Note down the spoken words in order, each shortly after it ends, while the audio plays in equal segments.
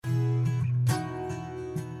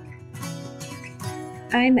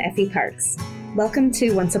I'm Effie Parks. Welcome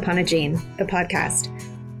to Once Upon a Gene, the podcast.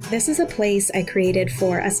 This is a place I created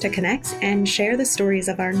for us to connect and share the stories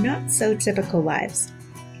of our not-so-typical lives.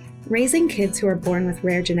 Raising kids who are born with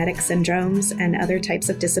rare genetic syndromes and other types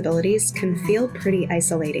of disabilities can feel pretty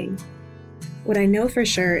isolating. What I know for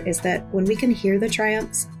sure is that when we can hear the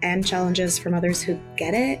triumphs and challenges from others who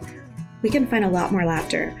get it, we can find a lot more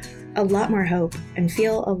laughter, a lot more hope, and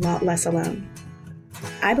feel a lot less alone.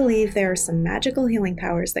 I believe there are some magical healing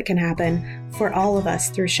powers that can happen for all of us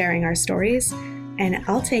through sharing our stories, and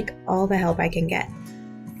I'll take all the help I can get.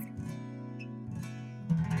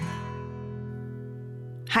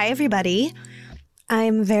 Hi, everybody.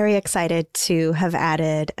 I'm very excited to have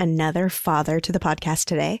added another father to the podcast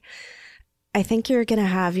today. I think you're going to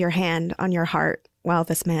have your hand on your heart while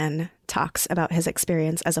this man talks about his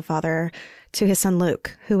experience as a father to his son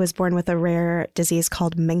Luke, who was born with a rare disease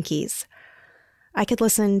called Menkes. I could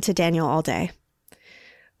listen to Daniel all day.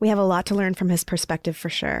 We have a lot to learn from his perspective for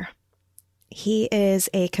sure. He is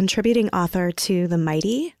a contributing author to The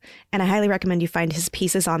Mighty, and I highly recommend you find his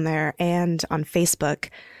pieces on there and on Facebook.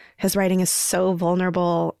 His writing is so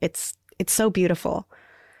vulnerable. It's so beautiful.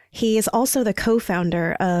 He is also the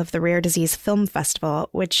co-founder of the Rare Disease Film Festival,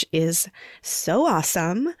 which is so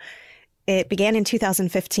awesome. It began in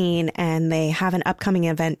 2015, and they have an upcoming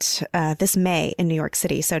event this May in New York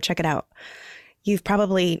City, so check it out. You've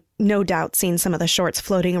probably, no doubt, seen some of the shorts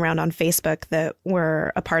floating around on Facebook that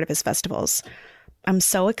were a part of his festivals. I'm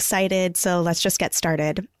so excited, so let's just get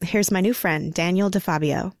started. Here's my new friend, Daniel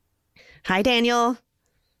DeFabio. Hi, Daniel.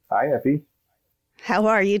 Hi, Effie. How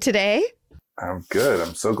are you today? I'm good.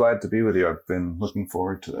 I'm so glad to be with you. I've been looking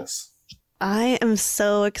forward to this. I am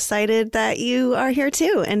so excited that you are here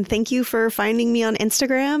too, and thank you for finding me on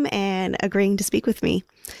Instagram and agreeing to speak with me.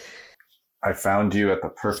 I found you at the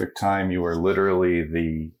perfect time. You were literally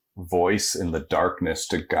the voice in the darkness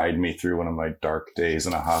to guide me through one of my dark days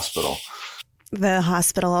in a hospital. The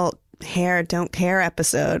hospital hair don't care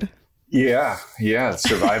episode. Yeah.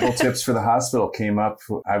 Survival tips for the hospital came up.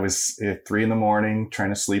 I was at 3 a.m. trying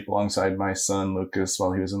to sleep alongside my son, Lucas,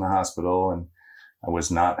 while he was in the hospital. And I was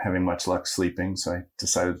not having much luck sleeping. So I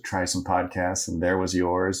decided to try some podcasts, and there was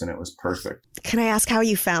yours, and it was perfect. Can I ask how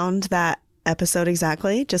you found that episode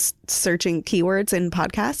exactly? Just searching keywords in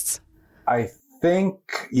podcasts? I think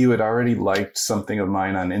you had already liked something of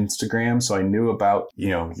mine on Instagram, so I knew about,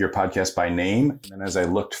 your podcast by name. And as I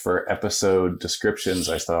looked for episode descriptions,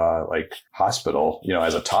 I saw like hospital,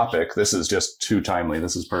 as a topic. This is just too timely.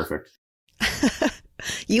 This is perfect.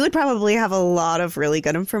 You would probably have a lot of really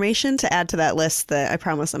good information to add to that list that I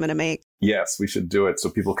promise I'm going to make. Yes, we should do it so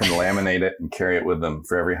people can laminate it and carry it with them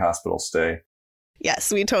for every hospital stay.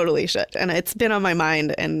 Yes, we totally should. And it's been on my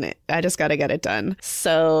mind, and I just got to get it done.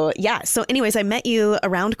 So yeah. So anyways, I met you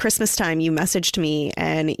around Christmas time. You messaged me,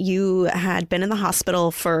 and you had been in the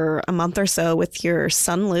hospital for a month or so with your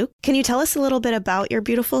son, Luke. Can you tell us a little bit about your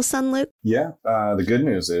beautiful son, Luke? Yeah. The good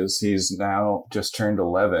news is he's now just turned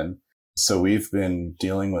 11. So we've been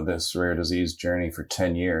dealing with this rare disease journey for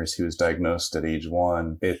 10 years. He was diagnosed at age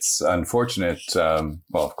 1. It's unfortunate. Well,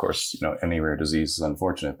 of course, any rare disease is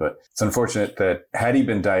unfortunate, but it's unfortunate that had he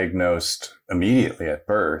been diagnosed immediately at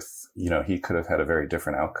birth, he could have had a very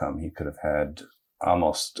different outcome. He could have had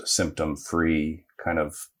almost symptom-free kind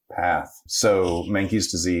of path. So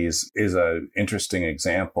Menkes disease is an interesting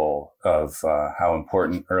example of how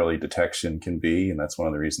important early detection can be. And that's one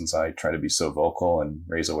of the reasons I try to be so vocal and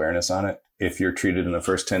raise awareness on it. If you're treated in the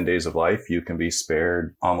first 10 days of life, you can be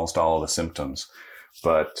spared almost all of the symptoms.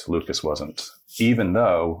 But Lucas wasn't, even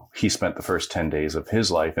though he spent the first 10 days of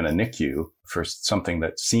his life in a NICU for something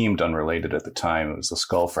that seemed unrelated at the time. It was a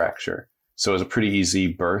skull fracture. So it was a pretty easy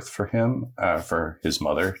birth for him, for his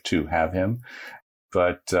mother to have him.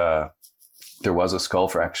 But there was a skull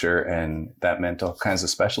fracture, and that meant all kinds of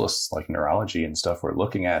specialists like neurology and stuff were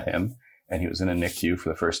looking at him, and he was in a NICU for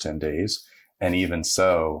the first 10 days. And even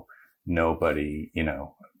so, nobody,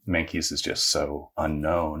 Menkes is just so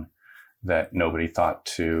unknown that nobody thought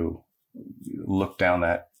to look down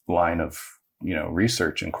that line of,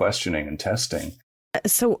 research and questioning and testing.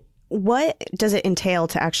 So what does it entail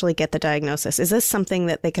to actually get the diagnosis? Is this something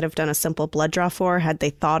that they could have done a simple blood draw for had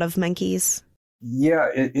they thought of Menkes? Yeah,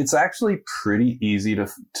 it's actually pretty easy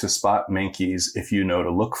to spot Menkes if you know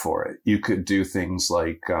to look for it. You could do things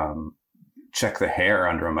like check the hair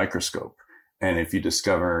under a microscope. And if you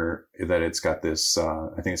discover that it's got this,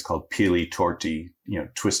 I think it's called pili torti,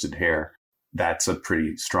 twisted hair, that's a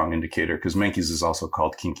pretty strong indicator, because Menkes is also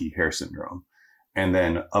called kinky hair syndrome. And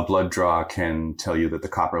then a blood draw can tell you that the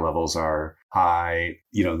copper levels are high.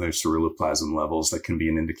 There's ceruloplasmin levels that can be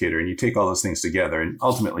an indicator. And you take all those things together, and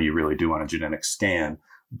ultimately you really do want a genetic scan.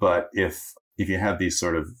 But if you have these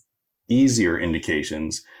sort of easier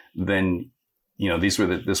indications, then,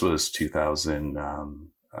 this was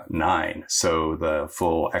 2009. So the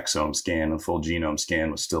full exome scan and full genome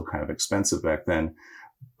scan was still kind of expensive back then.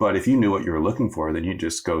 But if you knew what you were looking for, then you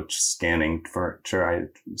just go scanning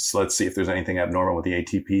let's see if there's anything abnormal with the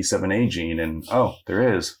ATP7A gene. And, oh,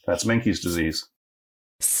 there is. That's Menkes disease.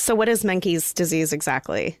 So what is Menkes disease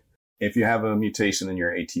exactly? If you have a mutation in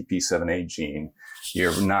your ATP7A gene,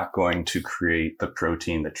 you're not going to create the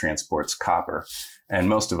protein that transports copper. And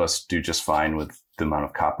most of us do just fine with the amount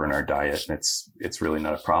of copper in our diet. And it's really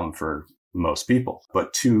not a problem for most people.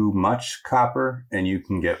 But too much copper and you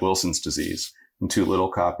can get Wilson's disease. And too little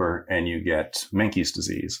copper and you get Menkes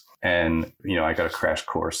disease. And, I got a crash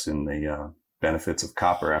course in the benefits of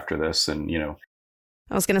copper after this. And,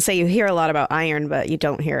 I was going to say you hear a lot about iron, but you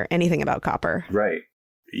don't hear anything about copper. Right.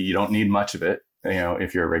 You don't need much of it,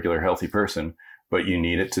 if you're a regular healthy person, but you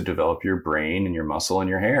need it to develop your brain and your muscle and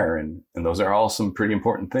your hair. And those are all some pretty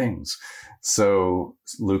important things. So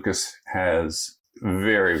Lucas has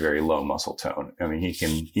very, very low muscle tone. I mean, he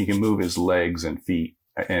can move his legs and feet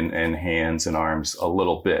and hands and arms a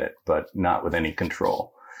little bit, but not with any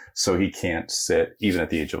control. So he can't sit even at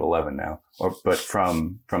the age of 11 now, but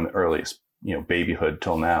from the earliest, babyhood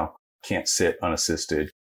till now, can't sit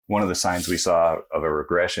unassisted. One of the signs we saw of a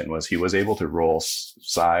regression was he was able to roll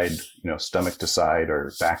side, stomach to side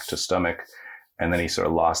or back to stomach. And then he sort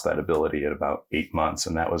of lost that ability at about 8 months.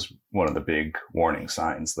 And that was one of the big warning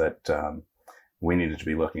signs that we needed to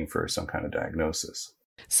be looking for some kind of diagnosis.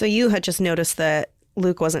 So you had just noticed that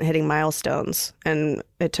Luke wasn't hitting milestones, and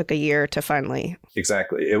it took a year to finally.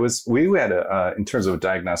 Exactly. We had in terms of a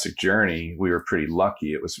diagnostic journey, we were pretty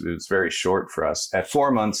lucky. It was very short for us. At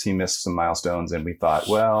 4 months, he missed some milestones, and we thought,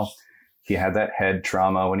 well, he had that head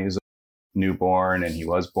trauma when he was a newborn, and he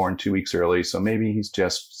was born 2 weeks early. So maybe he's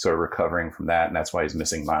just sort of recovering from that, and that's why he's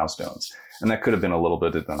missing milestones. And that could have been a little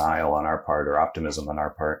bit of denial on our part or optimism on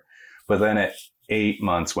our part. But then at 8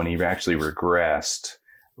 months, when he actually regressed,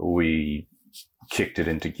 we kicked it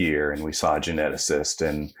into gear and we saw a geneticist,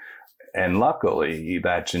 and luckily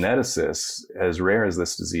that geneticist, as rare as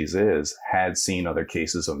this disease is, had seen other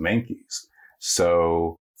cases of Menkes.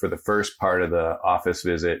 So for the first part of the office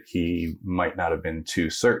visit, he might not have been too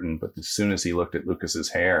certain, but as soon as he looked at Lucas's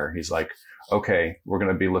hair, he's like, okay, we're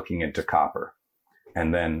going to be looking into copper.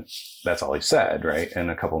 And then that's all he said, right?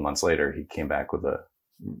 And a couple of months later, he came back with a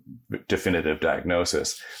definitive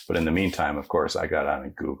diagnosis. But in the meantime, of course, I got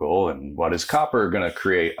on Google, and what is copper going to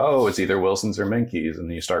create? Oh, it's either Wilson's or Menkes.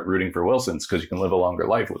 And you start rooting for Wilson's because you can live a longer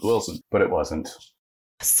life with Wilson. But it wasn't.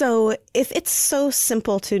 So if it's so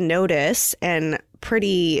simple to notice and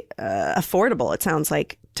pretty affordable, it sounds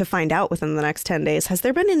like, to find out within the next 10 days, has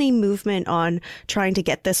there been any movement on trying to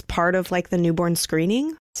get this part of like the newborn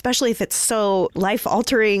screening? Especially if it's so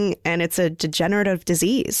life-altering and it's a degenerative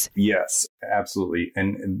disease. Yes, absolutely.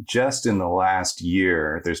 And just in the last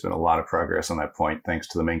year, there's been a lot of progress on that point, thanks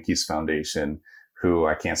to the Menkes Foundation, who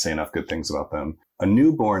I can't say enough good things about them. A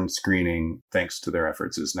newborn screening, thanks to their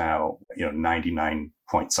efforts, is now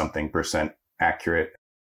 99% accurate.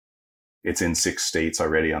 It's in 6 states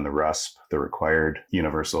already on the RUSP, the required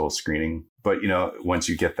universal screening. But, once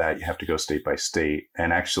you get that, you have to go state by state.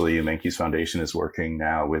 And actually, the Menkes Foundation is working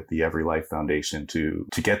now with the Every Life Foundation to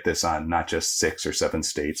get this on not just 6 or 7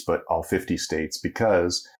 states, but all 50 states,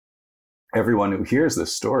 because everyone who hears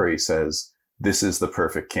this story says this is the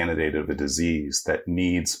perfect candidate of a disease that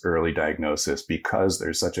needs early diagnosis because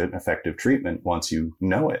there's such an effective treatment once you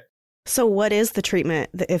know it. So what is the treatment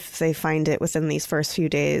if they find it within these first few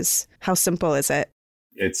days? How simple is it?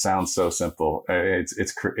 It sounds so simple.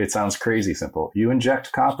 It sounds crazy simple. You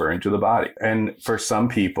inject copper into the body. And for some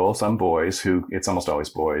people, some boys it's almost always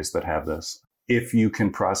boys that have this. If you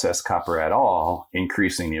can process copper at all,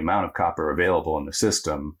 increasing the amount of copper available in the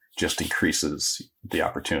system just increases the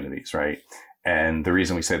opportunities, right? And the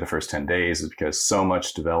reason we say the first 10 days is because so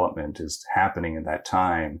much development is happening in that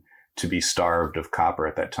time. To be starved of copper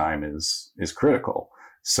at that time is critical.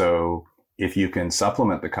 So if you can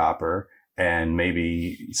supplement the copper, and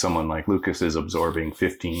maybe someone like Lucas is absorbing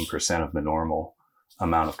 15% of the normal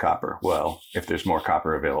amount of copper, well, if there's more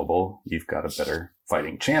copper available, you've got a better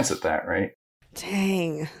fighting chance at that, right?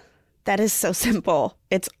 Dang, that is so simple.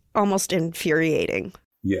 It's almost infuriating.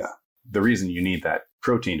 Yeah. The reason you need that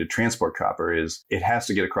protein to transport copper is it has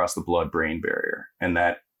to get across the blood-brain barrier, and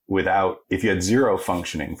that if you had zero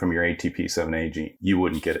functioning from your ATP7A gene, you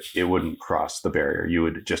wouldn't get it. It wouldn't cross the barrier. You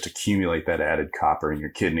would just accumulate that added copper in your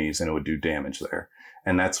kidneys and it would do damage there.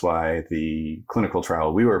 And that's why the clinical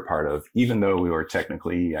trial we were part of, even though we were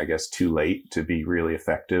technically, I guess, too late to be really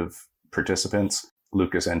effective participants,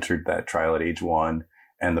 Lucas entered that trial at age 1.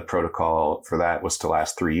 And the protocol for that was to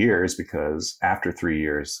last 3 years, because after 3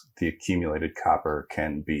 years, the accumulated copper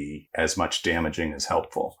can be as much damaging as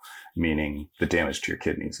helpful, meaning the damage to your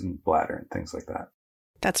kidneys and bladder and things like that.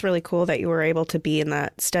 That's really cool that you were able to be in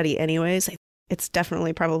that study anyways. It's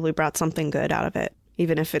definitely probably brought something good out of it,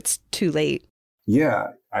 even if it's too late. Yeah,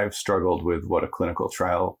 I've struggled with what a clinical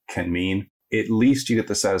trial can mean. At least you get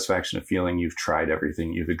the satisfaction of feeling you've tried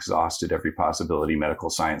everything, you've exhausted every possibility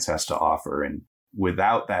medical science has to offer. And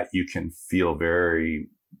without that, you can feel very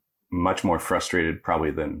much more frustrated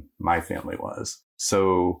probably than my family was.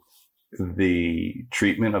 So the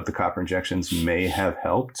treatment of the copper injections may have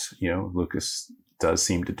helped. Lucas does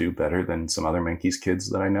seem to do better than some other Menkes kids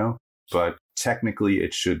that I know, but technically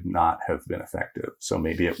it should not have been effective. So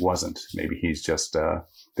maybe it wasn't. Maybe he's just,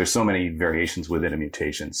 there's so many variations within a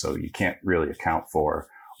mutation. So you can't really account for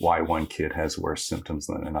why one kid has worse symptoms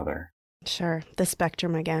than another. Sure. The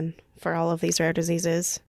spectrum again for all of these rare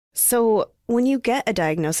diseases. So when you get a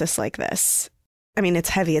diagnosis like this, I mean, it's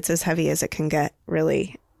heavy. It's as heavy as it can get,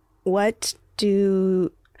 really. Let's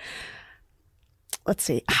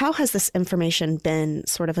see, how has this information been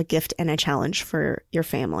sort of a gift and a challenge for your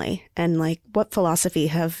family? And what philosophy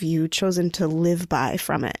have you chosen to live by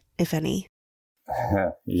from it, if any?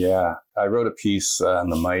 Yeah, I wrote a piece on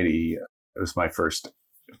The Mighty. It was my first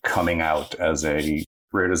coming out as a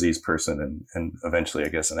rare disease person and eventually, I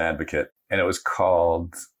guess, an advocate. And it was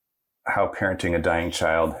called How Parenting a Dying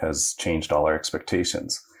Child Has Changed All Our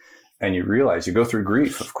Expectations. And you realize you go through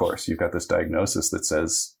grief, of course. You've got this diagnosis that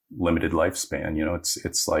says limited lifespan.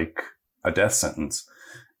 It's like a death sentence.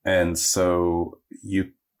 And so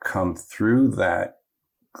you come through that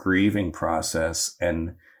grieving process.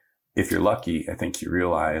 And if you're lucky, I think you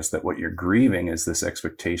realize that what you're grieving is this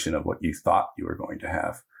expectation of what you thought you were going to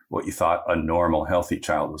have, what you thought a normal, healthy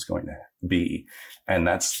child was going to be. And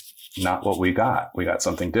that's not what we got. We got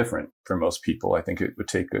something different. For most people, I think it would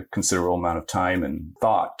take a considerable amount of time and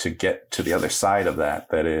thought to get to the other side of that.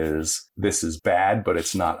 That is, this is bad, but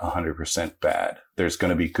it's not 100% bad. There's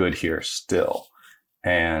going to be good here still.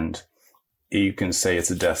 And you can say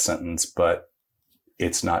it's a death sentence, but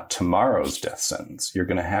it's not tomorrow's death sentence. You're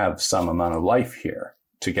going to have some amount of life here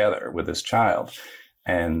together with this child.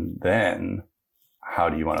 And then how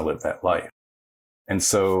do you want to live that life? And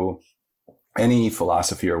so any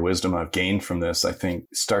philosophy or wisdom I've gained from this, I think,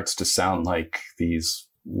 starts to sound like these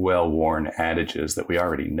well-worn adages that we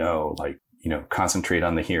already know, like, concentrate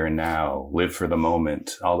on the here and now, live for the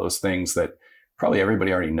moment, all those things that probably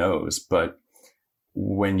everybody already knows. But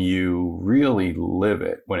when you really live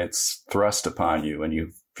it, when it's thrust upon you and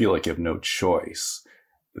you feel like you have no choice,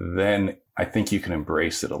 then I think you can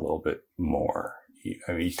embrace it a little bit more.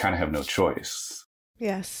 You kind of have no choice.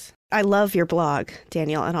 Yes. I love your blog,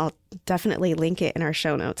 Daniel, and I'll definitely link it in our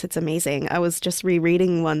show notes. It's amazing. I was just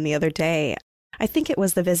rereading one the other day. I think it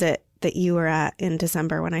was the visit that you were at in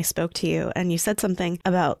December when I spoke to you, and you said something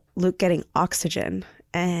about Luke getting oxygen.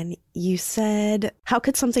 And you said, how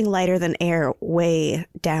could something lighter than air weigh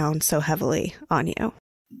down so heavily on you?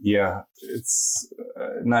 Yeah, it's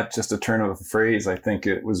not just a turn of a phrase. I think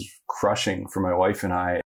it was crushing for my wife and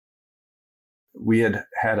I. We had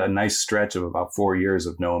a nice stretch of about 4 years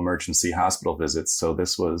of no emergency hospital visits. So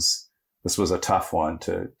this was a tough one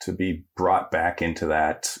to be brought back into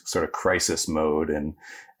that sort of crisis mode.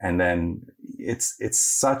 And then it's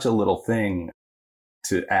such a little thing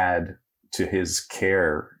to add to his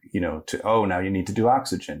care, now you need to do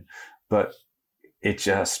oxygen. But it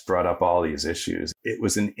just brought up all these issues. It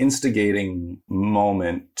was an instigating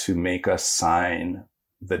moment to make us sign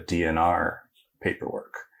the DNR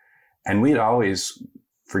paperwork. And we'd always,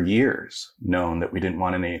 for years, known that we didn't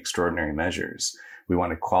want any extraordinary measures. We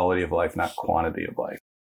wanted quality of life, not quantity of life.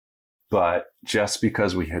 But just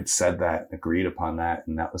because we had said that, agreed upon that,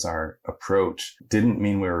 and that was our approach, didn't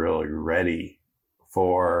mean we were really ready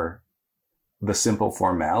for the simple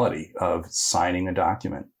formality of signing a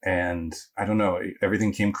document. And I don't know,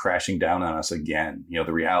 everything came crashing down on us again.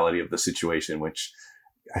 The reality of the situation, which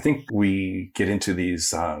I think we get into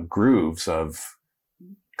these grooves of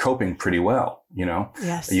coping pretty well,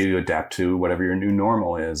 Yes. You adapt to whatever your new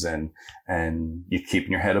normal is and you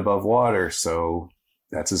keeping your head above water. So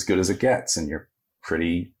that's as good as it gets. And you're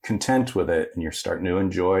pretty content with it and you're starting to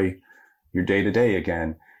enjoy your day to day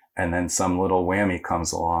again. And then some little whammy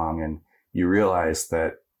comes along and you realize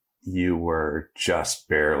that you were just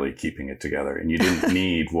barely keeping it together and you didn't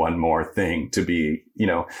need one more thing to be,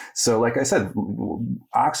 so like I said,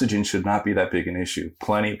 oxygen should not be that big an issue.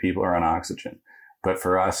 Plenty of people are on oxygen, but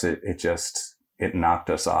for us, it knocked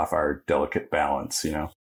us off our delicate balance,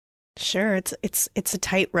 Sure. It's a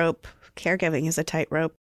tightrope. Caregiving is a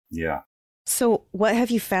tightrope. Yeah. So what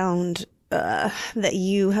have you found that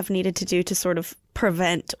you have needed to do to sort of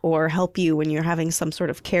prevent or help you when you're having some sort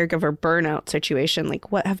of caregiver burnout situation?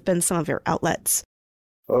 Like, what have been some of your outlets?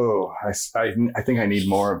 Oh, I think I need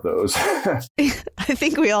more of those. I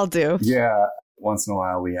think we all do. Yeah. Once in a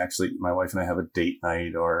while, my wife and I have a date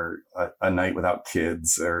night or a night without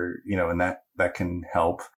kids or, and that can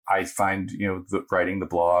help. I find, writing the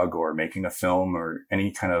blog or making a film or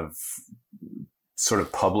any kind of sort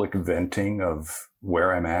of public venting of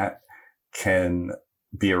where I'm at can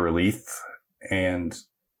be a relief and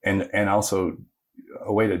also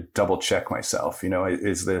a way to double check myself.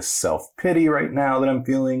 Is this self-pity right now that I'm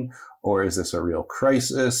feeling, or is this a real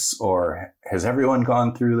crisis, or has everyone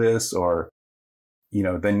gone through this? Or,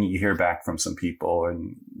 then you hear back from some people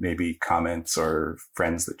and maybe comments or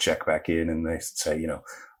friends that check back in and they say,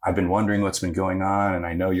 I've been wondering what's been going on and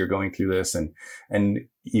I know you're going through this. And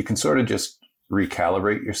you can sort of just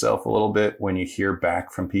recalibrate yourself a little bit when you hear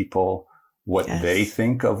back from people what they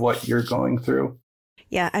think of what you're going through.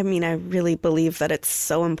 Yeah, I mean, I really believe that it's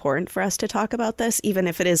so important for us to talk about this, even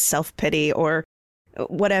if it is self-pity or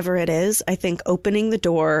whatever it is. I think opening the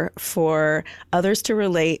door for others to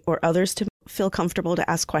relate or others to feel comfortable to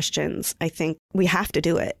ask questions, I think we have to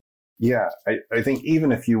do it. Yeah, I think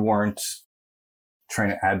even if you weren't trying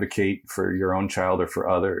to advocate for your own child or for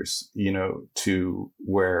others, to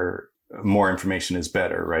where more information is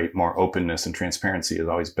better, right? More openness and transparency is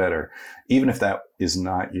always better. Even if that is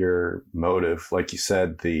not your motive, like you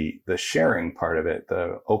said, the sharing part of it,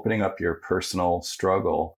 the opening up your personal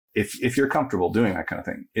struggle, if you're comfortable doing that kind of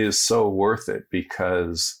thing, is so worth it,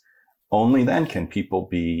 because only then can people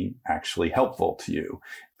be actually helpful to you.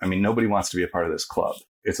 I mean, nobody wants to be a part of this club.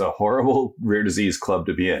 It's a horrible rare disease club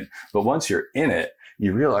to be in. But once you're in it,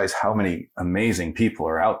 you realize how many amazing people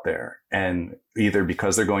are out there, and either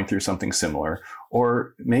because they're going through something similar,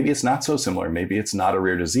 or maybe it's not so similar. Maybe it's not a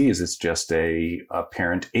rare disease. It's just a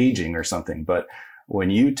parent aging or something. But when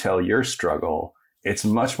you tell your struggle, it's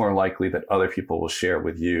much more likely that other people will share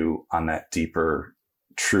with you on that deeper,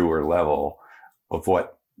 truer level of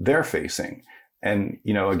what they're facing. And,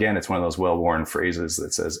 again, it's one of those well-worn phrases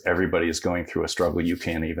that says everybody is going through a struggle you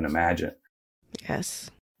can't even imagine. Yes.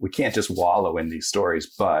 We can't just wallow in these stories,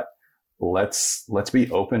 but let's be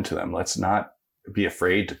open to them. Let's not be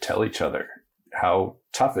afraid to tell each other how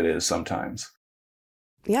tough it is sometimes.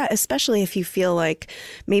 Yeah, especially if you feel like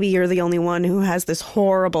maybe you're the only one who has this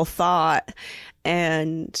horrible thought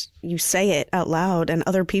and you say it out loud and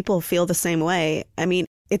other people feel the same way. I mean,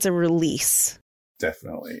 it's a release.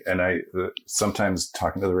 Definitely. And sometimes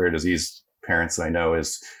talking to the rare disease parents I know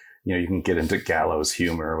is, you can get into gallows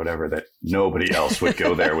humor or whatever, that nobody else would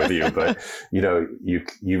go there with you. But,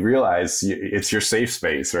 you realize it's your safe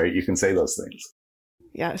space, right? You can say those things.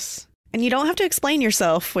 Yes. And you don't have to explain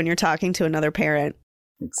yourself when you're talking to another parent.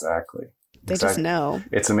 Exactly. They just know.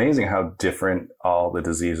 It's amazing how different all the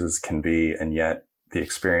diseases can be. And yet the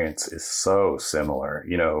experience is so similar.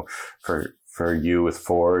 For you with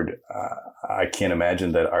Ford, I can't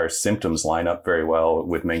imagine that our symptoms line up very well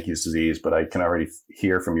with Menkes disease, but I can already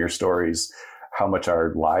hear from your stories how much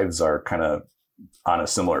our lives are kind of on a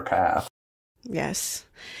similar path. Yes.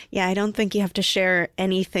 Yeah, I don't think you have to share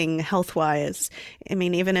anything health-wise. I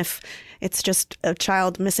mean, even if it's just a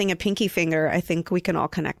child missing a pinky finger, I think we can all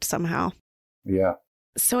connect somehow. Yeah.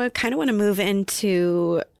 So I kind of want to move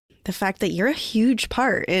into the fact that you're a huge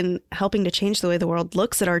part in helping to change the way the world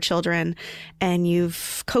looks at our children, and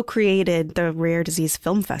you've co-created the Rare Disease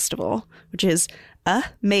Film Festival, which is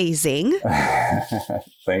amazing.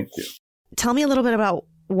 Thank you. Tell me a little bit about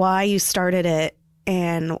why you started it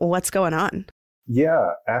and what's going on.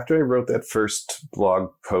 Yeah. After I wrote that first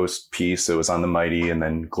blog post piece, it was on the Mighty, and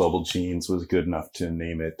then Global Genes was good enough to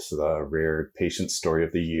name it the Rare Patient Story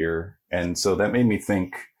of the Year. And so that made me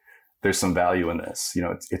think, there's some value in this.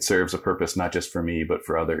 It serves a purpose, not just for me, but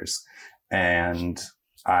for others. And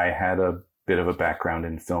I had a bit of a background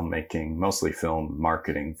in filmmaking, mostly film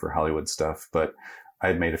marketing for Hollywood stuff, but I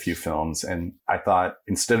had made a few films, and I thought,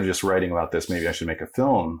 instead of just writing about this, maybe I should make a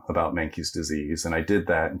film about Menkes disease. And I did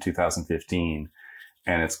that in 2015,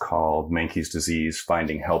 and it's called Menkes Disease: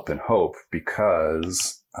 Finding Help and Hope,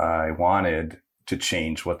 because I wanted to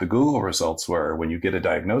change what the Google results were. When you get a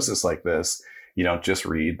diagnosis like this, you don't just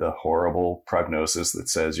read the horrible prognosis that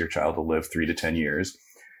says your child will live 3 to 10 years.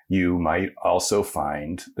 you might also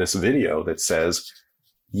find this video that says,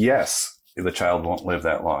 yes, the child won't live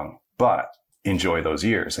that long, but enjoy those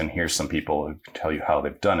years. And here's some people who can tell you how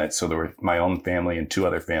they've done it. So there were my own family and 2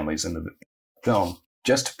 other families in the film.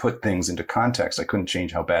 Just to put things into context, I couldn't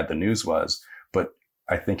change how bad the news was, but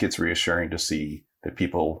I think it's reassuring to see that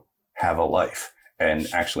people have a life and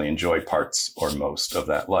actually enjoy parts or most of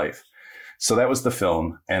that life. So that was the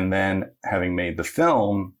film. And then having made the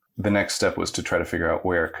film, the next step was to try to figure out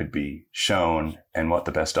where it could be shown and what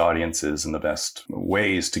the best audience is and the best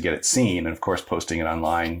ways to get it seen. And of course, posting it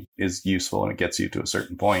online is useful and it gets you to a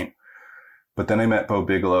certain point. But then I met Bo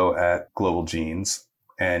Bigelow at Global Genes,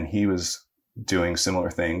 and he was doing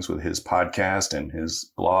similar things with his podcast and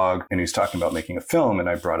his blog. And he was talking about making a film. And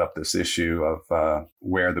I brought up this issue of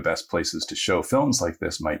where the best places to show films like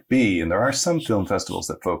this might be. And there are some film festivals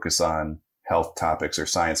that focus on health topics or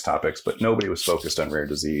science topics, but nobody was focused on rare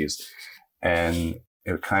disease. And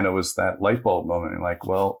it kind of was that light bulb moment. Like,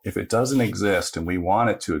 well, if it doesn't exist and we want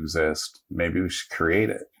it to exist, maybe we should create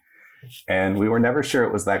it. And we were never sure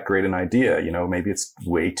it was that great an idea. You know, maybe it's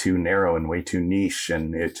way too narrow and way too niche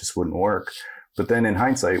and it just wouldn't work. But then in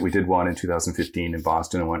hindsight, we did one in 2015 in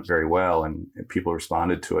Boston and went very well. And people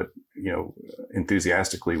responded to it, you know,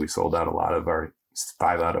 enthusiastically. We sold out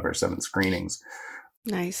 5 out of our 7 screenings.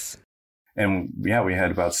 Nice. And yeah, we had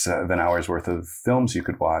about 7 hours worth of films you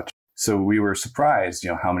could watch. So we were surprised, you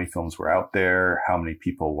know, how many films were out there, how many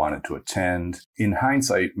people wanted to attend. In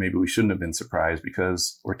hindsight, maybe we shouldn't have been surprised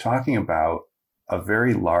because we're talking about a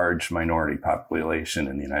very large minority population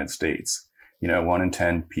in the United States. You know, 1 in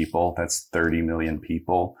 10 people, that's 30 million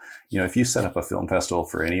people. You know, if you set up a film festival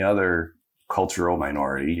for any other cultural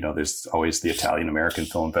minority, you know, there's always the Italian American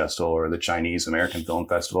Film Festival or the Chinese American Film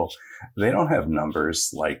Festival. They don't have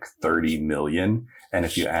numbers like 30 million. And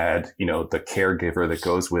if you add, you know, the caregiver that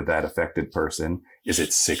goes with that affected person, is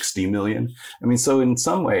it 60 million? I mean, so in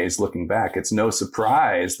some ways, looking back, it's no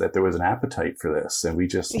surprise that there was an appetite for this. And we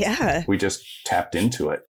just tapped into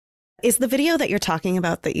it. Is the video that you're talking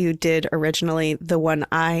about that you did originally the one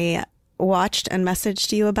I watched and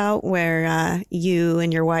messaged you about, where you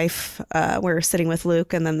and your wife were sitting with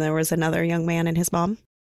Luke and then there was another young man and his mom?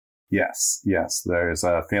 Yes. There's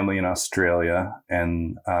a family in Australia,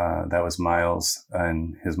 and that was Miles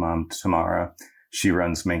and his mom, Tamara. She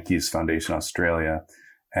runs Menkes Foundation Australia.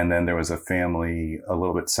 And then there was a family a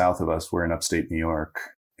little bit south of us. We're in upstate New York,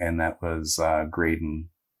 and that was Graydon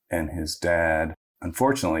and his dad.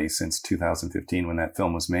 Unfortunately, since 2015, when that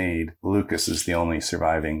film was made, Lucas is the only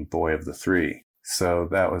surviving boy of the 3. So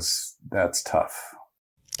that's tough.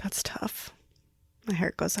 That's tough. My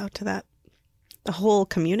heart goes out to that. The whole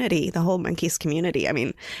community, the whole Menkes community. I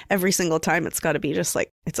mean, every single time it's got to be just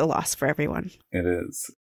like, it's a loss for everyone. It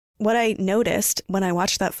is. What I noticed when I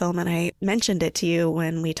watched that film, and I mentioned it to you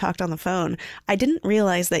when we talked on the phone, I didn't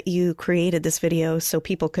realize that you created this video so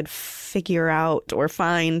people could figure out or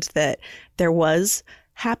find that there was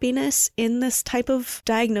happiness in this type of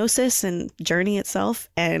diagnosis and journey itself.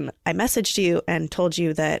 And I messaged you and told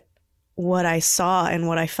you that what I saw and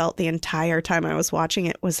what I felt the entire time I was watching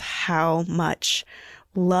it was how much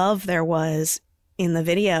love there was in the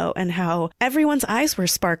video and how everyone's eyes were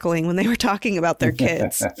sparkling when they were talking about their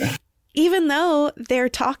kids, even though they're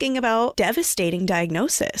talking about devastating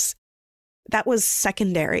diagnosis. That was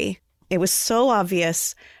secondary. It was so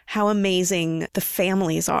obvious how amazing the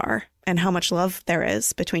families are and how much love there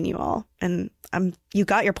is between you all. And you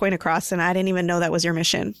got your point across, and I didn't even know that was your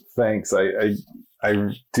mission. Thanks.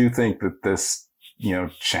 I do think that this, you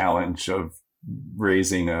know, challenge of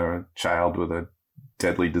raising a child with a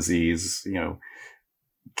deadly disease, you know,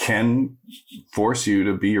 can force you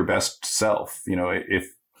to be your best self, you know, if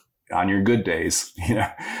on your good days, you know.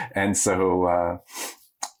 And so,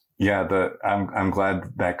 I'm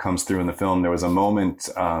glad that comes through in the film. There was a moment,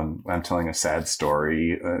 I'm telling a sad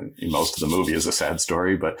story. Most of the movie is a sad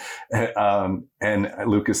story, but, and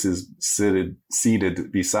Lucas is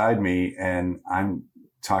seated beside me, and I'm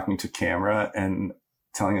talking to camera and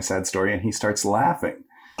telling a sad story, and he starts laughing.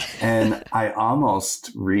 And I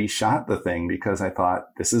almost reshot the thing because I thought,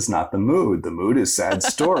 this is not the mood. The mood is sad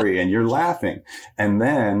story and you're laughing. And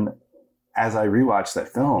then as I rewatched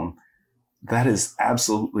that film, that is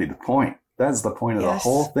absolutely the point. That's the point of the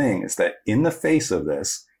whole thing, is that in the face of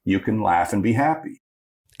this, you can laugh and be happy.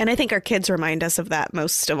 And I think our kids remind us of that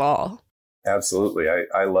most of all. Absolutely.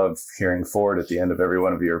 I love hearing Ford at the end of every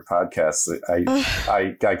one of your podcasts.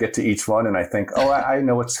 I get to each one and I think, I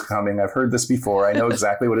know what's coming. I've heard this before. I know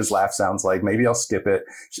exactly what his laugh sounds like. Maybe I'll skip it.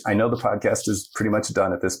 I know the podcast is pretty much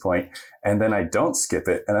done at this point. And then I don't skip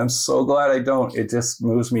it. And I'm so glad I don't. It just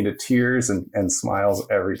moves me to tears and smiles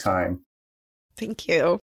every time. Thank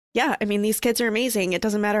you. Yeah, I mean, these kids are amazing. It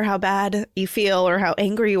doesn't matter how bad you feel or how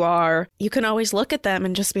angry you are. You can always look at them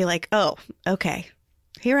and just be like, oh, okay,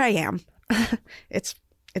 here I am. It's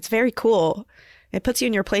very cool. It puts you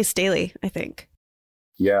in your place daily, I think.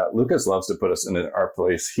 Yeah, Lucas loves to put us in our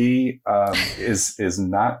place. He is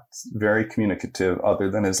not very communicative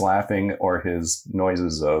other than his laughing or his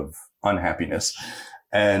noises of unhappiness.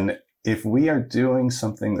 And if we are doing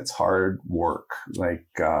something that's hard work, like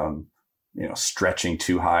stretching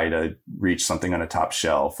too high to reach something on a top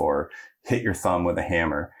shelf or hit your thumb with a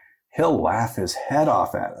hammer, he'll laugh his head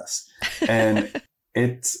off at us. And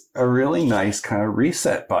it's a really nice kind of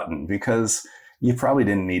reset button because you probably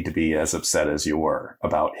didn't need to be as upset as you were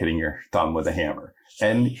about hitting your thumb with a hammer.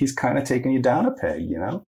 And he's kind of taking you down a peg,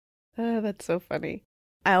 Oh, that's so funny.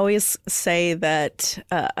 I always say that,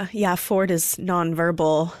 Ford is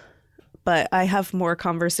nonverbal, but I have more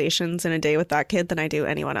conversations in a day with that kid than I do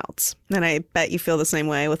anyone else. And I bet you feel the same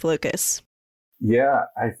way with Lucas. Yeah,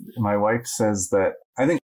 my wife says that I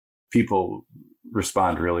think people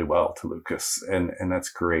respond really well to Lucas, and that's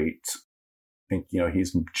great. I think,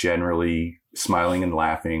 he's generally smiling and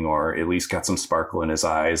laughing, or at least got some sparkle in his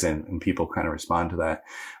eyes, and people kind of respond to that.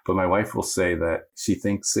 But my wife will say that she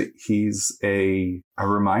thinks that he's a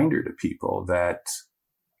reminder to people that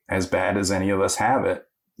as bad as any of us have it,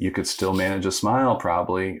 you could still manage a smile.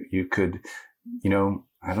 Probably you could,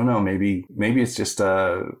 I don't know, maybe it's just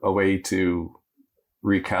a way to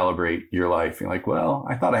recalibrate your life. You're like, well,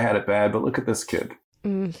 I thought I had it bad, but look at this kid.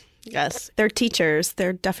 Yes, they're teachers.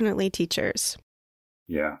 They're definitely teachers.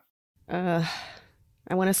 Yeah. I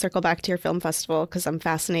want to circle back to your film festival because I'm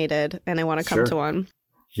fascinated and I want to come to one.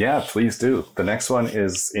 Yeah, please do. The next one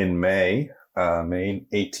is in May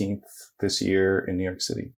 18th this year in New York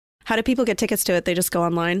City. How do people get tickets to it? They just go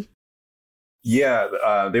online?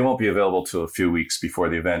 Yeah, they won't be available till a few weeks before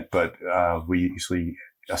the event, but we usually,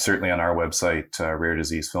 certainly on our website,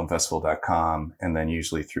 rarediseasefilmfestival.com, and then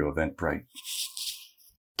usually through Eventbrite.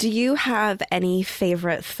 Do you have any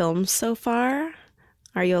favorite films so far?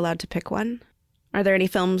 Are you allowed to pick one? Are there any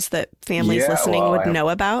films that families listening would know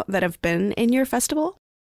about that have been in your festival?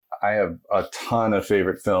 I have a ton of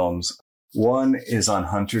favorite films. One is on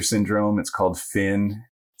Hunter syndrome. It's called Finn.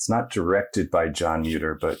 It's not directed by John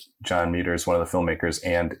Muter, but John Muter is one of the filmmakers,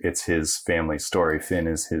 and it's his family story. Finn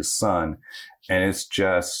is his son, and it's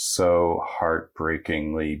just so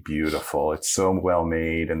heartbreakingly beautiful. It's so well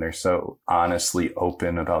made, and they're so honestly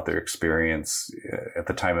open about their experience. At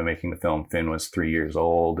the time of making the film, Finn was 3 years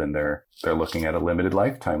old, and they're looking at a limited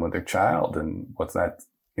lifetime with their child and what that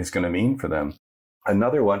is going to mean for them.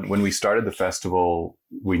 Another one, when we started the festival,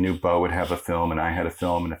 we knew Bo would have a film and I had a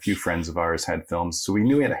film and a few friends of ours had films. So we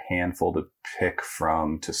knew we had a handful to pick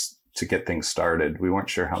from to get things started. We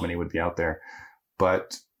weren't sure how many would be out there,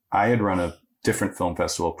 but I had run a different film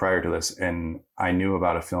festival prior to this, and I knew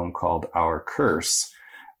about a film called Our Curse,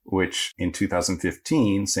 which in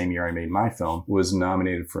 2015, same year I made my film, was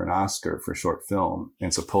nominated for an Oscar for short film. And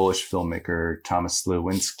it's a Polish filmmaker, Tomasz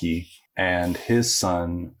Lewinsky, and his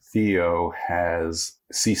son, Theo, has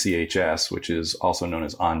CCHS, which is also known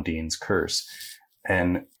as Ondine's curse.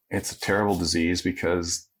 And it's a terrible disease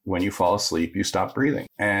because when you fall asleep, you stop breathing.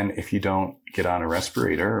 And if you don't get on a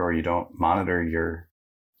respirator or you don't monitor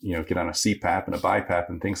get on a CPAP and a BiPAP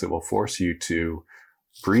and things that will force you to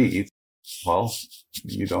breathe, well,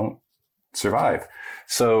 you don't survive.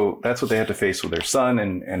 So that's what they had to face with their son.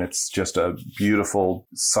 And it's just a beautiful,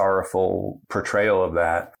 sorrowful portrayal of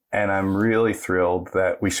that. And I'm really thrilled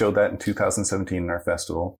that we showed that in 2017 in our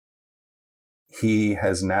festival. He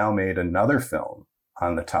has now made another film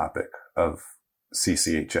on the topic of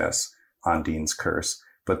CCHS, Ondine's Curse.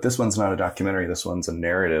 But this one's not a documentary. This one's a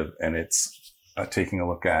narrative, and it's taking a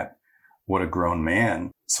look at what a grown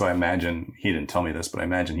man. So I imagine, he didn't tell me this, but I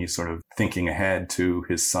imagine he's sort of thinking ahead to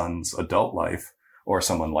his son's adult life or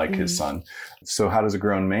someone like his son. So how does a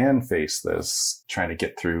grown man face this, trying to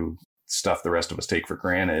get through stuff the rest of us take for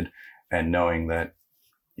granted, and knowing that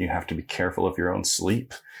you have to be careful of your own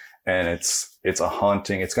sleep? And it's a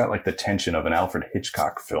haunting, it's got like the tension of an Alfred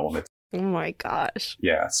Hitchcock film. Oh my gosh.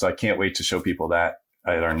 Yeah. So I can't wait to show people that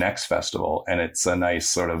at our next festival. And it's a nice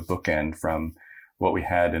sort of bookend from what we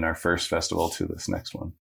had in our first festival to this next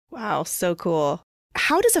one. Wow. So cool.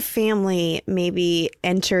 How does a family maybe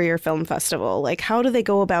enter your film festival? Like, how do they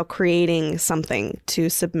go about creating something to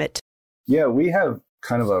submit? Yeah, we have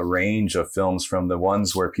kind of a range of films, from the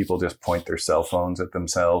ones where people just point their cell phones at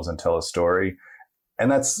themselves and tell a story. And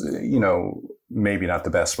that's, maybe not the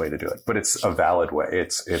best way to do it, but it's a valid way.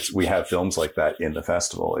 We have films like that in the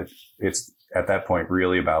festival. It's at that point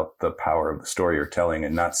really about the power of the story you're telling,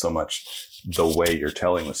 and not so much the way you're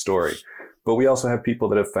telling the story. But we also have people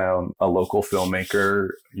that have found a local filmmaker,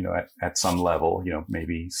 at some level,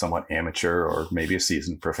 maybe somewhat amateur or maybe a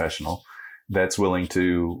seasoned professional that's willing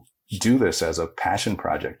to do this as a passion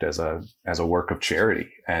project, as a work of charity,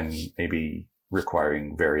 and maybe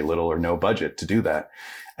requiring very little or no budget to do that.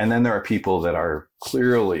 And then there are people that are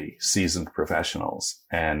clearly seasoned professionals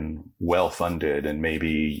and well-funded, and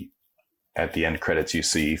maybe at the end credits you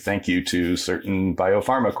see, thank you to certain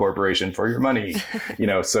biopharma corporation for your money.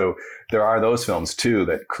 So there are those films too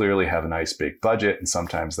that clearly have a nice big budget, and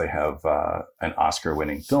sometimes they have an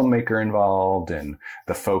Oscar-winning filmmaker involved, and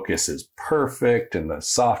the focus is perfect, and the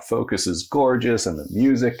soft focus is gorgeous, and the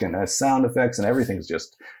music and the sound effects and everything's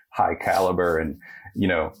just high caliber. And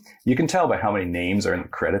you can tell by how many names are in the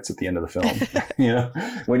credits at the end of the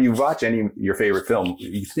film. When you watch any of your favorite film,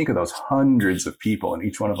 you think of those hundreds of people, and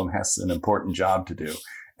each one of them has an important job to do.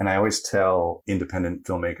 And I always tell independent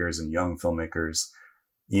filmmakers and young filmmakers,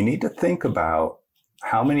 you need to think about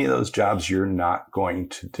how many of those jobs you're not going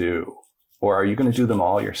to do. Or are you going to do them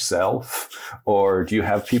all yourself? Or do you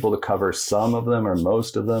have people to cover some of them or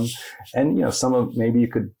most of them? And, maybe you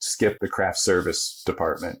could skip the craft service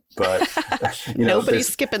department, but nobody's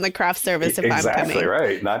skipping the craft service if I'm coming. Exactly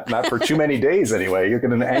right. Not for too many days anyway. You're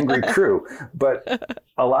getting an angry crew, but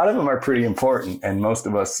a lot of them are pretty important. And most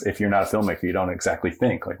of us, if you're not a filmmaker, you don't exactly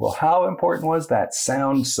think like, well, how important was that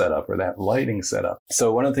sound setup or that lighting setup?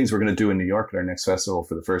 So one of the things we're going to do in New York at our next festival,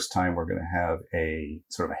 for the first time, we're going to have a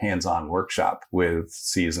sort of a hands-on workshop with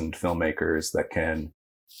seasoned filmmakers that can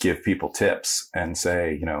give people tips and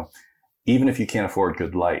say, even if you can't afford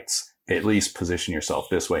good lights, at least position yourself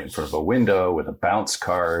this way in front of a window with a bounce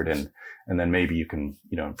card, and then maybe you can,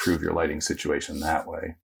 improve your lighting situation that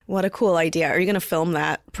way. What a cool idea. Are you going to film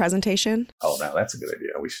that presentation? Oh, no, that's a good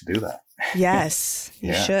idea. We should do that. Yes,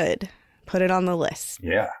 you should. Put it on the list.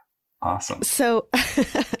 Yeah. Awesome. So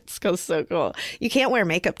this goes so cool. You can't wear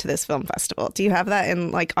makeup to this film festival. Do you have that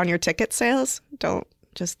in on your ticket sales? Don't.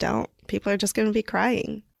 People are just going to be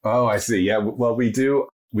crying. Oh, I see. Yeah. Well, we do.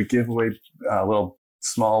 We give away little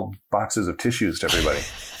small boxes of tissues to everybody.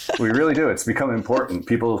 We really do. It's become important.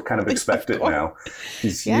 People kind of expect it now.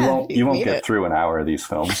 You won't get through an hour of these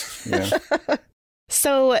films.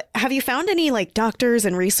 So have you found any doctors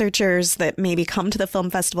and researchers that maybe come to the film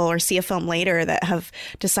festival or see a film later that have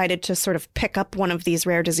decided to sort of pick up one of these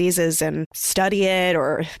rare diseases and study it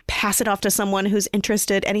or pass it off to someone who's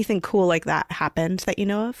interested? Anything cool like that happened that you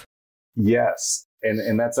know of? Yes.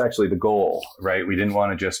 And that's actually the goal, right? We didn't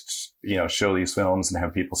want to just, show these films and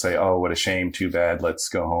have people say, oh, what a shame, too bad, let's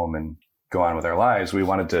go home and go on with our lives. We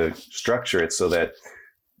wanted to structure it so that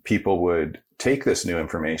people would take this new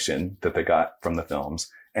information that they got from the films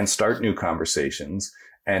and start new conversations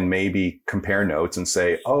and maybe compare notes and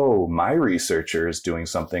say, oh, my researcher is doing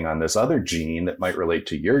something on this other gene that might relate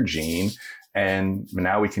to your gene. And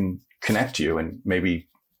now we can connect you and maybe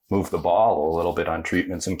move the ball a little bit on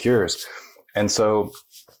treatments and cures. And so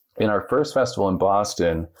in our first festival in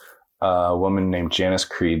Boston, a woman named Janice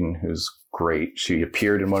Creedon, who's great, she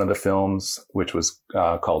appeared in one of the films, which was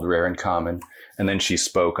called Rare and Common. And then she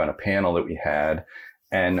spoke on a panel that we had,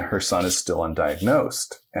 and her son is still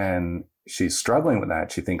undiagnosed. And she's struggling with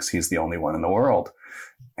that. She thinks he's the only one in the world.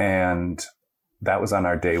 And that was on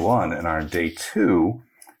our day one. And our day two,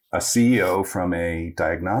 a CEO from a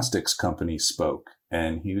diagnostics company spoke.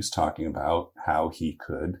 And he was talking about how he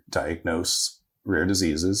could diagnose rare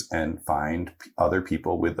diseases and find other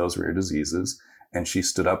people with those rare diseases. And she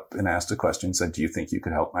stood up and asked a question, said, do you think you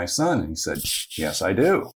could help my son? And he said, yes, I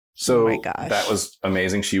do. So that was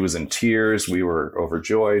amazing. She was in tears. We were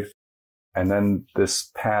overjoyed. And then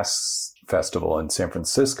this past festival in San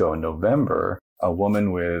Francisco in November, a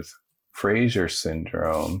woman with Fraser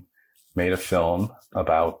syndrome made a film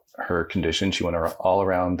about her condition. She went all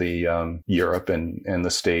around the Europe and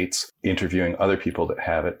the States, interviewing other people that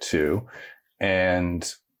have it too.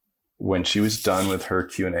 And when she was done with her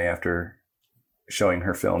Q&A after showing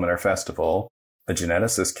her film at our festival, a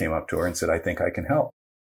geneticist came up to her and said, I think I can help.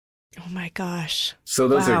 Oh my gosh. So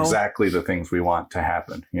those are exactly the things we want to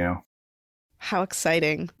happen, How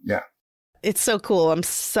exciting. Yeah. It's so cool. I'm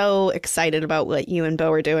so excited about what you and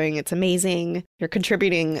Beau are doing. It's amazing. You're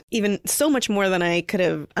contributing even so much more than I could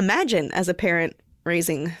have imagined as a parent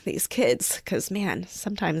raising these kids. Because, man,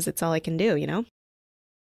 sometimes it's all I can do,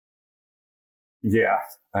 Yeah,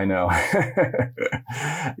 I know.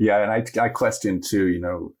 Yeah, and I question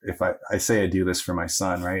too, if I say I do this for my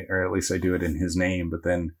son, right? Or at least I do it in his name, but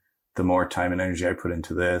then the more time and energy I put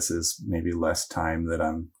into this is maybe less time that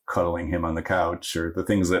I'm cuddling him on the couch or the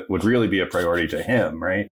things that would really be a priority to him,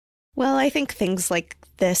 right? Well, I think things like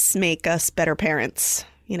this make us better parents,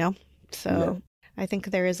 So, yeah. I think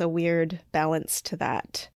there is a weird balance to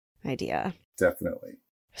that idea. Definitely.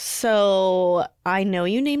 So I know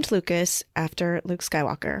you named Lucas after Luke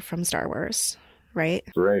Skywalker from Star Wars, right?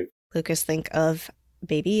 Right. Lucas, think of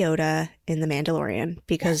Baby Yoda in The Mandalorian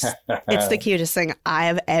because it's the cutest thing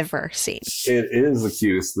I've ever seen. It is the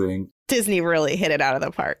cutest thing. Disney really hit it out of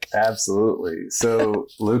the park. Absolutely. So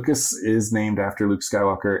Lucas is named after Luke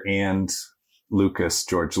Skywalker and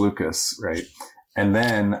George Lucas, right? And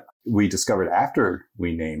then we discovered after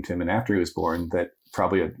we named him and after he was born that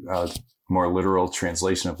probably a more literal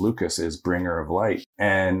translation of Lucas is bringer of light.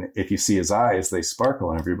 And if you see his eyes, they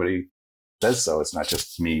sparkle, and everybody says so. It's not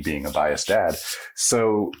just me being a biased dad.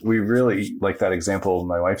 So we really like that example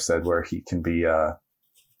my wife said, where he can be a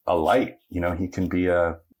light. He can be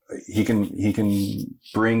he can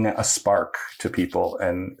bring a spark to people.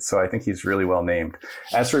 And so I think he's really well named.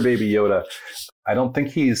 As for Baby Yoda, I don't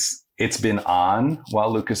think it's been on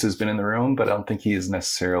while Lucas has been in the room, but I don't think he's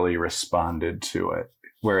necessarily responded to it.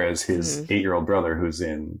 Whereas his 8-year-old brother, who's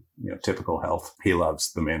in typical health, he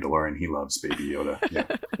loves The Mandalorian. He loves Baby Yoda. Yeah.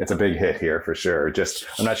 It's a big hit here for sure. Just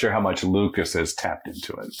I'm not sure how much Lucas has tapped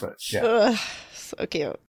into it, but yeah. Ugh, so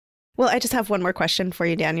cute. Well, I just have one more question for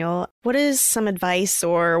you, Daniel. What is some advice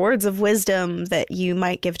or words of wisdom that you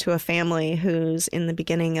might give to a family who's in the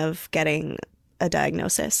beginning of getting a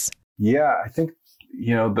diagnosis? Yeah, I think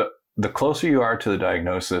the closer you are to the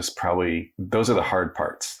diagnosis, probably those are the hard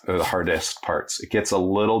parts, or the hardest parts. It gets a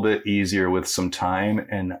little bit easier with some time.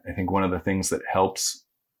 And I think one of the things that helps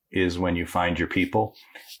is when you find your people.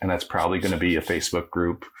 And that's probably going to be a Facebook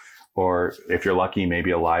group, or if you're lucky,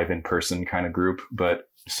 maybe a live in-person kind of group. But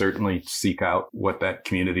certainly seek out what that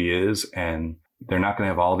community is. And they're not going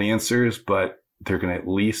to have all the answers, but they're going to at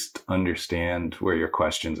least understand where your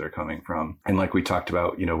questions are coming from. And like we talked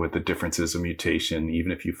about, with the differences of mutation,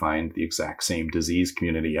 even if you find the exact same disease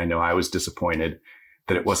community, I know I was disappointed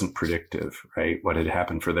that it wasn't predictive, right? What had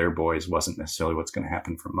happened for their boys wasn't necessarily what's going to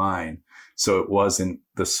happen for mine. So it wasn't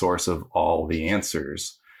the source of all the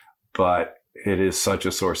answers, but it is such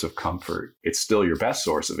a source of comfort. It's still your best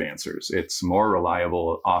source of answers. It's more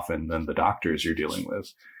reliable often than the doctors you're dealing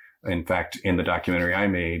with. In fact, in the documentary I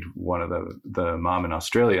made, one of the mom in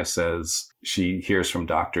Australia says she hears from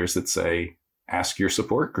doctors that say, ask your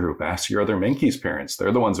support group, ask your other Menke's parents.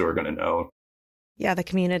 They're the ones who are going to know. Yeah, the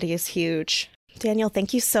community is huge. Daniel,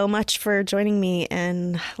 thank you so much for joining me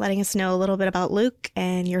and letting us know a little bit about Luke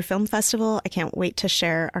and your film festival. I can't wait to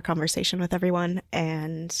share our conversation with everyone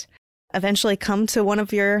and eventually come to one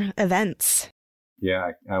of your events.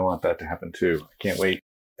 Yeah, I want that to happen too. I can't wait.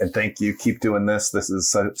 And thank you. Keep doing this. This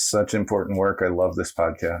is such important work. I love this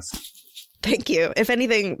podcast. Thank you. If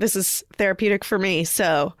anything, this is therapeutic for me.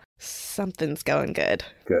 So something's going good.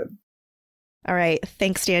 Good. All right.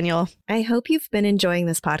 Thanks, Daniel. I hope you've been enjoying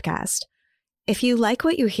this podcast. If you like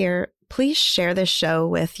what you hear, please share this show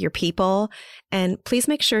with your people. And please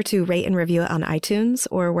make sure to rate and review it on iTunes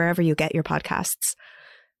or wherever you get your podcasts.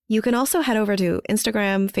 You can also head over to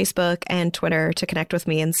Instagram, Facebook, and Twitter to connect with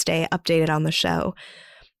me and stay updated on the show.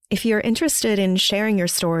 If you're interested in sharing your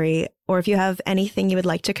story, or if you have anything you would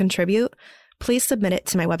like to contribute, please submit it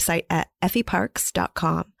to my website at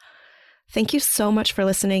effieparks.com. Thank you so much for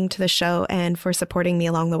listening to the show and for supporting me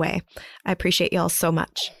along the way. I appreciate y'all so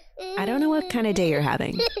much. I don't know what kind of day you're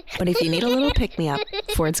having, but if you need a little pick-me-up,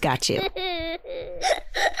 Ford's got you.